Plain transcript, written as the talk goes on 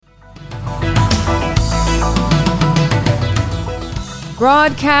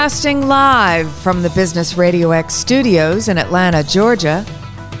Broadcasting live from the Business Radio X studios in Atlanta, Georgia,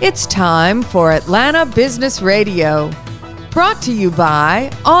 it's time for Atlanta Business Radio. Brought to you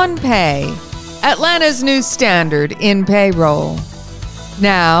by OnPay, Atlanta's new standard in payroll.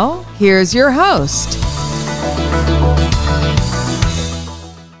 Now, here's your host.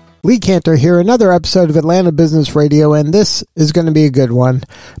 Lee Cantor here, another episode of Atlanta Business Radio, and this is going to be a good one.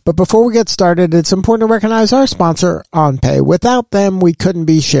 But before we get started, it's important to recognize our sponsor, OnPay. Without them, we couldn't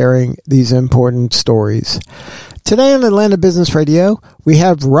be sharing these important stories. Today on Atlanta Business Radio, we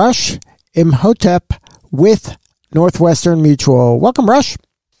have Rush Imhotep with Northwestern Mutual. Welcome, Rush.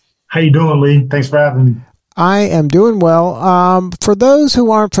 How you doing, Lee? Thanks for having me. I am doing well. For those who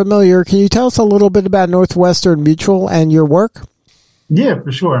aren't familiar, can you tell us a little bit about Northwestern Mutual and your work? Yeah,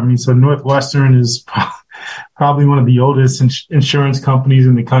 for sure. I mean, so Northwestern is probably one of the oldest insurance companies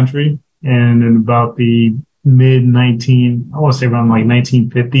in the country. And in about the I want to say around like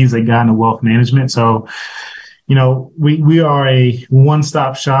 1950s, they got into wealth management. So, you know, we are a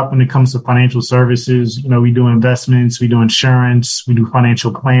one-stop shop when it comes to financial services. You know, we do investments, we do insurance, we do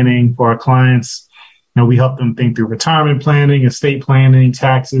financial planning for our clients. You know, we help them think through retirement planning, estate planning,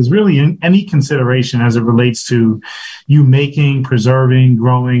 taxes, really any consideration as it relates to you making, preserving,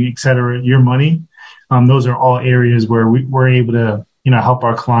 growing, et cetera, your money. Those are all areas where we're able to, you know, help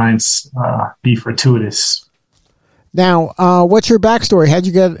our clients be fortuitous. Now, what's your backstory? How'd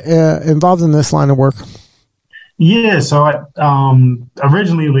you get involved in this line of work? Yeah, so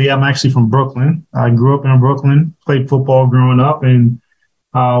originally, I'm actually from Brooklyn. I grew up in Brooklyn, played football growing up, and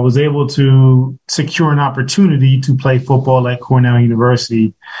was able to secure an opportunity to play football at Cornell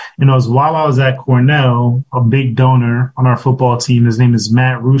University. And it was while I was at Cornell, a big donor on our football team, his name is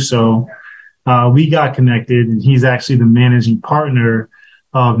Matt Russo. We got connected, and he's actually the managing partner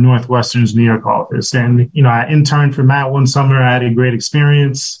of Northwestern's New York office. And, you know, I interned for Matt one summer. I had a great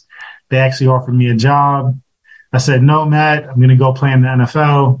experience. They actually offered me a job. I said, no, Matt, I'm going to go play in the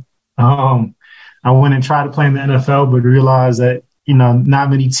NFL. I went and tried to play in the NFL, but realized that, you know,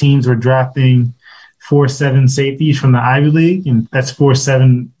 not many teams were drafting 4.7 safeties from the Ivy League, and that's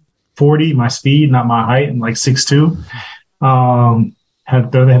 4.7 40, my speed, not my height, and like 6'2". Had to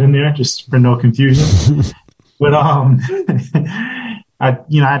throw that in there just for no confusion. But I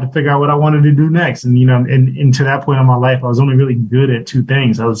had to figure out what I wanted to do next, and and to that point in my life, I was only really good at two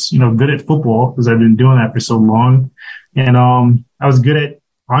things. I was good at football because I've been doing that for so long, and I was good at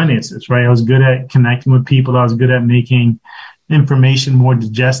finances, right? I was good at connecting with people. I was good at making information more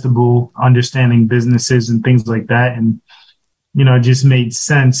digestible, understanding businesses and things like that. And, it just made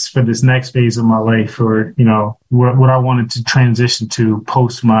sense for this next phase of my life, or, what I wanted to transition to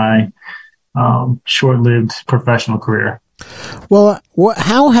post my short-lived professional career. Well,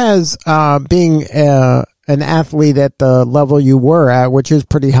 how has being an athlete at the level you were at, which is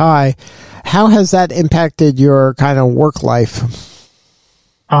pretty high, how has that impacted your kind of work life?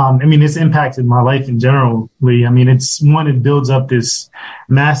 It's impacted my life in general, Lee. It builds up this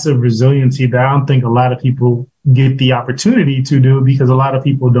massive resiliency that I don't think a lot of people get the opportunity to do, because a lot of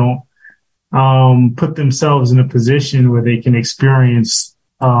people don't put themselves in a position where they can experience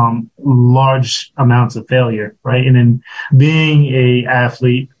large amounts of failure, right? And then being a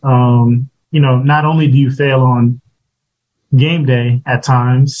athlete, not only do you fail on game day at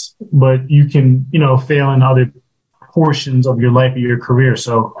times, but you can, fail in other portions of your life or your career.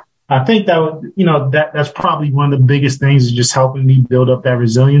 So I think that's probably one of the biggest things, is just helping me build up that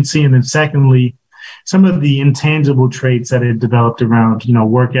resiliency. And then secondly, some of the intangible traits that it developed around,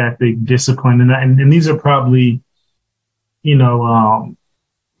 work ethic, discipline. And these are probably, well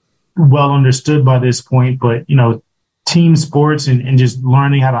understood by this point, but, team sports and just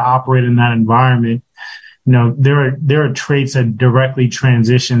learning how to operate in that environment, there are traits that directly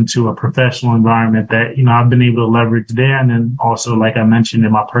transition to a professional environment that, I've been able to leverage there. And then also, like I mentioned,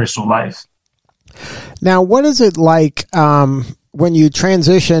 in my personal life. Now, what is it like when you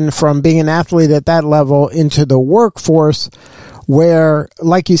transition from being an athlete at that level into the workforce, where,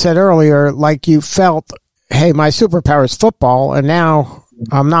 like you said earlier, like you felt, hey, my superpower is football, and now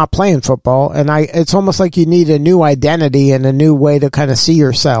I'm not playing football. And it's almost like you need a new identity and a new way to kind of see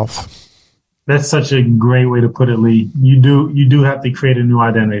yourself. That's such a great way to put it, Lee. You do have to create a new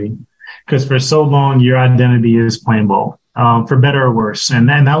identity, because for so long, your identity is playing ball, for better or worse. And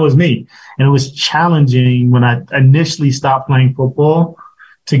that was me. And it was challenging when I initially stopped playing football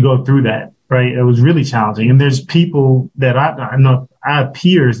to go through that, right? It was really challenging. And there's people that I know, I have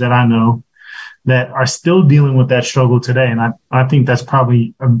peers that I know that are still dealing with that struggle today. And I think that's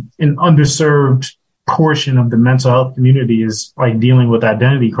probably an underserved portion of the mental health community, is like dealing with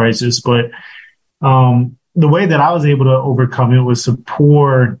identity crisis. But the way that I was able to overcome it was to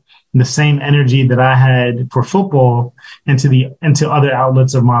pour the same energy that I had for football into other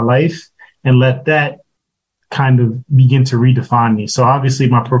outlets of my life and let that kind of begin to redefine me. So obviously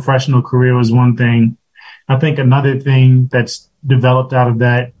my professional career was one thing. I think another thing that's developed out of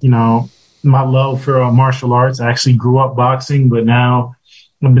that, my love for martial arts. I actually grew up boxing, but now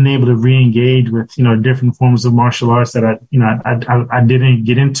I've been able to re-engage with, different forms of martial arts that I didn't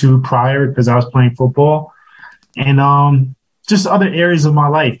get into prior because I was playing football, and just other areas of my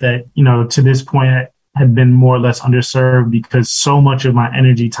life that, to this point had been more or less underserved because so much of my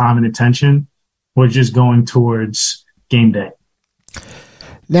energy, time, and attention was just going towards game day.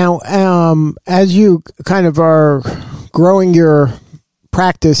 Now, as you kind of are growing your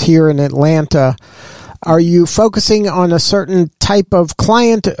practice here in Atlanta, are you focusing on a certain type of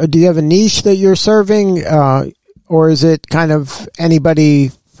client? Or do you have a niche that you're serving? Or is it kind of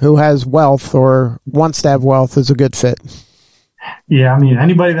anybody who has wealth or wants to have wealth is a good fit? Yeah, I mean,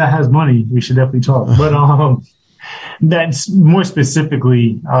 anybody that has money, we should definitely talk. But that's more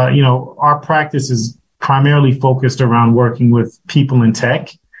specifically, our practice is primarily focused around working with people in tech,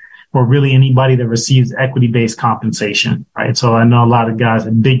 or really anybody that receives equity-based compensation, right? So I know a lot of guys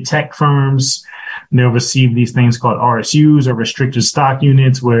at big tech firms, they'll receive these things called RSUs, or restricted stock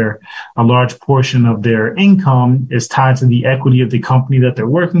units, where a large portion of their income is tied to the equity of the company that they're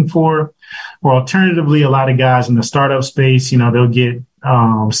working for. Or alternatively, a lot of guys in the startup space, they'll get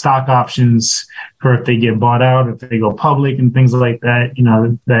stock options for if they get bought out, if they go public and things like that,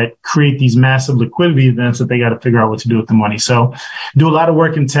 that create these massive liquidity events that they got to figure out what to do with the money. So do a lot of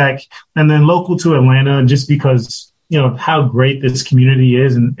work in tech, and then local to Atlanta, just because, how great this community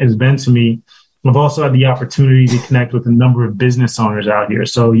is and has been to me. I've also had the opportunity to connect with a number of business owners out here.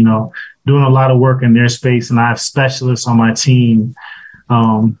 So, doing a lot of work in their space, and I have specialists on my team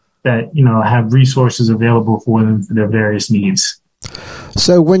that, have resources available for them for their various needs.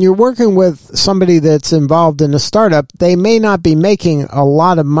 So when you're working with somebody that's involved in a startup, they may not be making a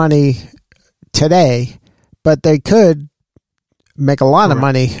lot of money today, but they could make a lot of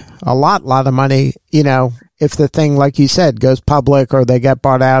money, a lot of money, if the thing, like you said, goes public or they get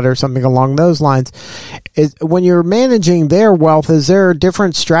bought out or something along those lines. When you're managing their wealth, is there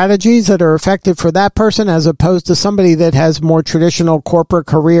different strategies that are effective for that person as opposed to somebody that has more traditional corporate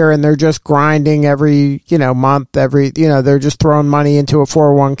career and they're just grinding every, month, they're just throwing money into a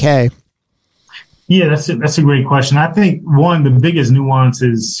 401k? Yeah, that's a great question. I think the biggest nuance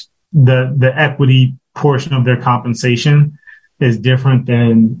is the equity portion of their compensation is different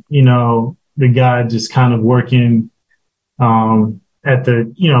than, the guy just kind of working at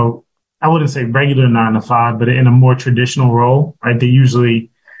the, I wouldn't say regular 9 to 5, but in a more traditional role, right? They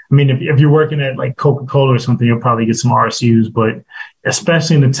usually, if you're working at like Coca-Cola or something, you'll probably get some RSUs, but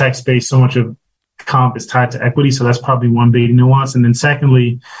especially in the tech space, so much of comp is tied to equity. So that's probably one big nuance. And then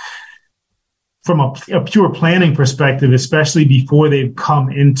secondly, from a pure planning perspective, especially before they've come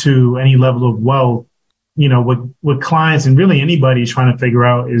into any level of wealth, what clients and really anybody is trying to figure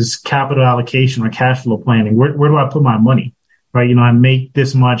out is capital allocation or cash flow planning. Where do I put my money? Right. I make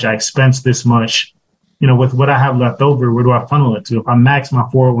this much, I expense this much, with what I have left over, where do I funnel it to? If I max my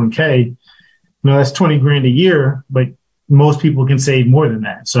 401k, that's $20,000 a year, but most people can save more than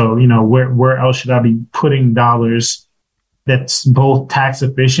that. So, where else should I be putting dollars that's both tax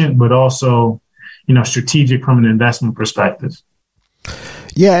efficient, but also, strategic from an investment perspective?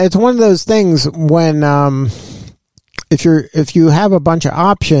 Yeah, it's one of those things when if you have a bunch of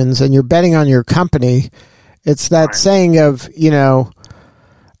options and you're betting on your company, it's that saying of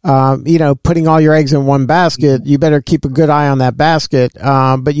putting all your eggs in one basket. You better keep a good eye on that basket,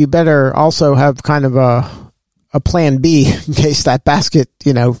 but you better also have kind of a plan B in case that basket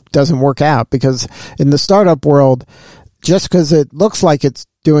doesn't work out. Because in the startup world, just because it looks like it's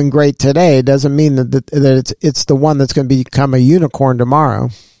doing great today doesn't mean that it's the one that's going to become a unicorn tomorrow.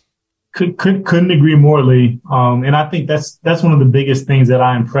 Couldn't agree more, Lee. And I think that's one of the biggest things that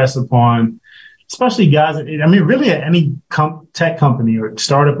I impress upon, especially guys. Really at any tech company or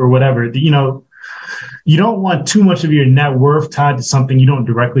startup or whatever, you don't want too much of your net worth tied to something you don't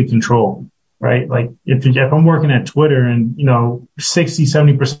directly control, right? Like if I'm working at Twitter and,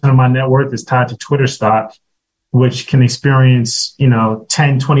 60-70% of my net worth is tied to Twitter stock, which can experience,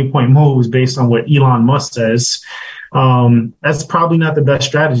 10, 20 point moves based on what Elon Musk says. That's probably not the best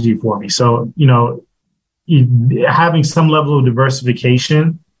strategy for me. So, having some level of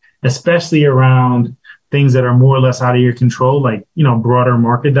diversification, especially around things that are more or less out of your control, like, broader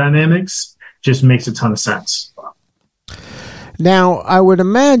market dynamics, just makes a ton of sense. Now, I would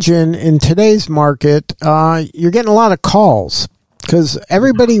imagine in today's market, you're getting a lot of calls because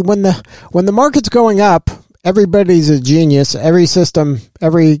everybody, when the market's going up, everybody's a genius. Every system,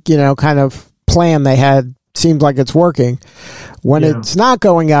 every, kind of plan they had seems like it's working. When it's not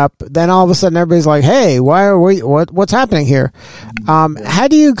going up, then all of a sudden everybody's like, hey, what's happening here? How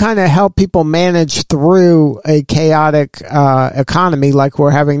do you kind of help people manage through a chaotic economy like we're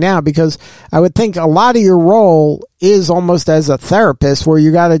having now? Because I would think a lot of your role is almost as a therapist, where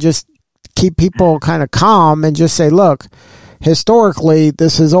you got to just keep people kind of calm and just say, look, historically,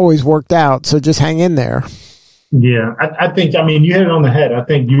 this has always worked out, so just hang in there. Yeah, I think, you hit it on the head. I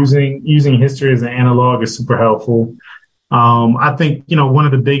think using history as an analog is super helpful. I think, one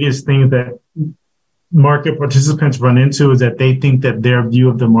of the biggest things that market participants run into is that they think that their view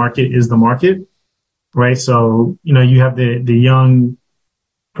of the market is the market, right? So, you have the young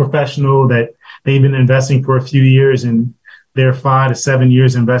professional that they've been investing for a few years, and they're 5 to 7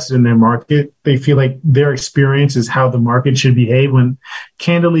 years invested in their market. They feel like their experience is how the market should behave, when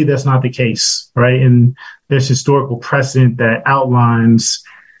candidly, that's not the case, right? And there's historical precedent that outlines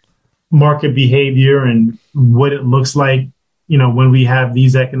market behavior and what it looks like, when we have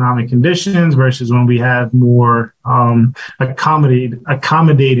these economic conditions versus when we have more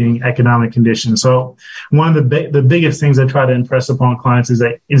accommodating economic conditions. So one of the biggest things I try to impress upon clients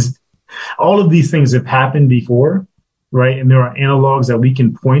is all of these things have happened before, right? And there are analogs that we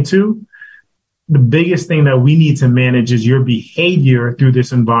can point to. The biggest thing that we need to manage is your behavior through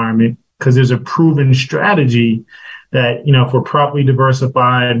this environment, because there's a proven strategy that, if we're properly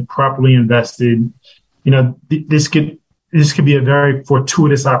diversified, properly invested, this could be a very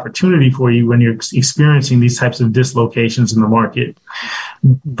fortuitous opportunity for you when you're experiencing these types of dislocations in the market,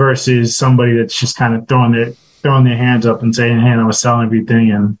 versus somebody that's just kind of throwing their hands up and saying, hey, I'm going to sell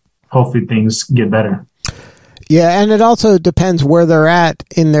everything and hopefully things get better. Yeah, and it also depends where they're at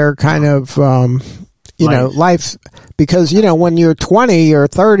in their kind of, life. Because, when you're 20 or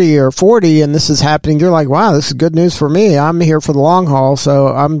 30 or 40 and this is happening, you're like, wow, this is good news for me. I'm here for the long haul, so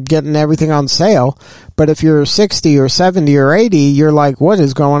I'm getting everything on sale. But if you're 60 or 70 or 80, you're like, what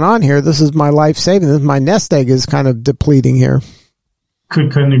is going on here? This is my life saving. My nest egg is kind of depleting here.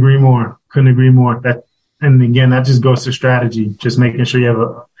 Couldn't agree more. And again, that just goes to strategy, just making sure you have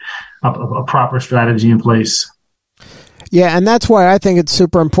a proper strategy in place. Yeah, and that's why I think it's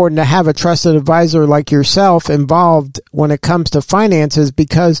super important to have a trusted advisor like yourself involved when it comes to finances,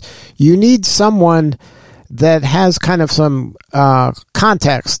 because you need someone that has kind of some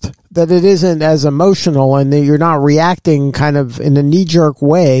context, that it isn't as emotional and that you're not reacting kind of in a knee-jerk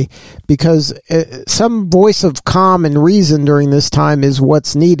way, because some voice of calm and reason during this time is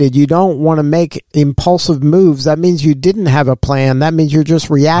what's needed. You don't want to make impulsive moves. That means you didn't have a plan. That means you're just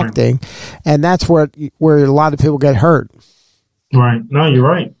reacting. Right. And that's where a lot of people get hurt. Right. No, you're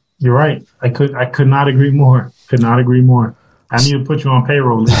right. You're right. I could not agree more. I need to put you on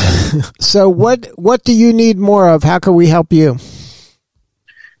payroll. So what do you need more of? How can we help you?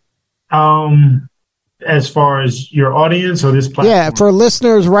 As far as your audience or this platform? Yeah, for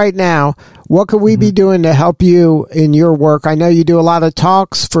listeners right now, what could we be doing to help you in your work? I know you do a lot of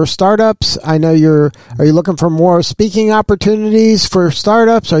talks for startups. I know are you looking for more speaking opportunities for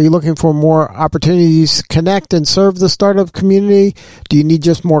startups? Are you looking for more opportunities to connect and serve the startup community? Do you need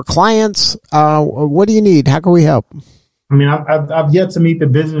just more clients? What do you need? How can we help? I've yet to meet the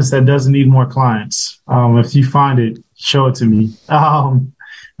business that doesn't need more clients. If you find it, show it to me.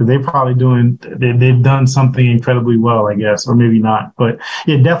 They've done something incredibly well, I guess, or maybe not. But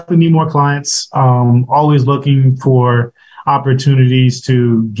yeah, definitely need more clients. Always looking for opportunities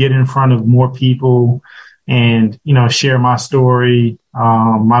to get in front of more people and, share my story,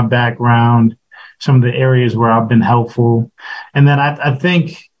 my background, some of the areas where I've been helpful. And then I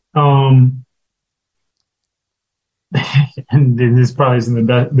think, and this probably isn't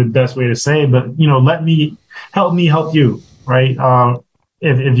the best way to say it, but, help me help you, right?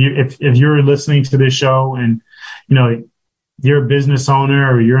 If you're listening to this show and, you're a business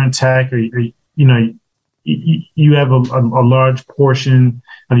owner or you're in tech or you have a large portion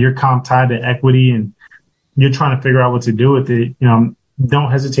of your comp tied to equity and you're trying to figure out what to do with it,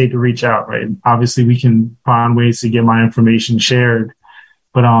 don't hesitate to reach out, right? Obviously we can find ways to get my information shared,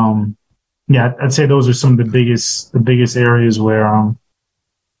 but, yeah, I'd say those are some of the biggest areas where,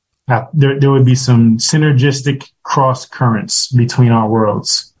 there would be some synergistic cross currents between our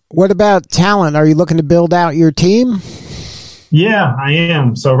worlds. What about talent? Are you looking to build out your team? Yeah, I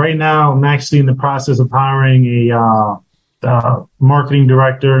am. So right now I'm actually in the process of hiring a marketing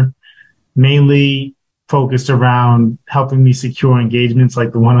director, mainly focused around helping me secure engagements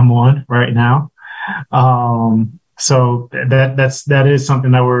like the one I'm on right now. So that is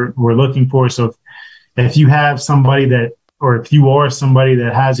something that we're looking for. So if you have somebody or if you are somebody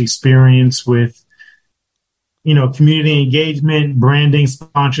that has experience with community engagement, branding,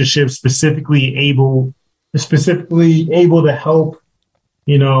 sponsorship, specifically able to help,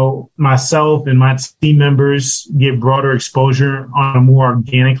 myself and my team members get broader exposure on a more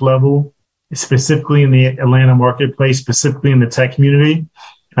organic level, specifically in the Atlanta marketplace, specifically in the tech community.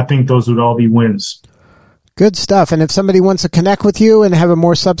 I think those would all be wins. Good stuff. And if somebody wants to connect with you and have a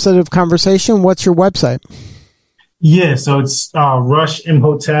more substantive conversation, what's your website? Yeah, so it's Rush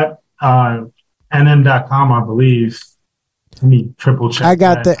Imhotep, nm.com, I believe. Let me triple check. I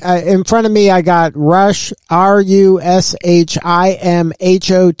got in front of me, I got Rush,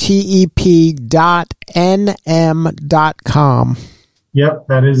 RUSHIMHOTEP.NM.com. Yep,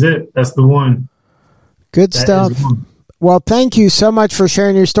 that is it. That's the one. Good stuff. Well, thank you so much for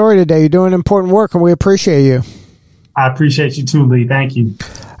sharing your story today. You're doing important work, and we appreciate you. I appreciate you too, Lee. Thank you.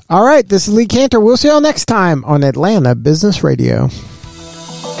 All right, this is Lee Cantor. We'll see you all next time on Atlanta Business Radio.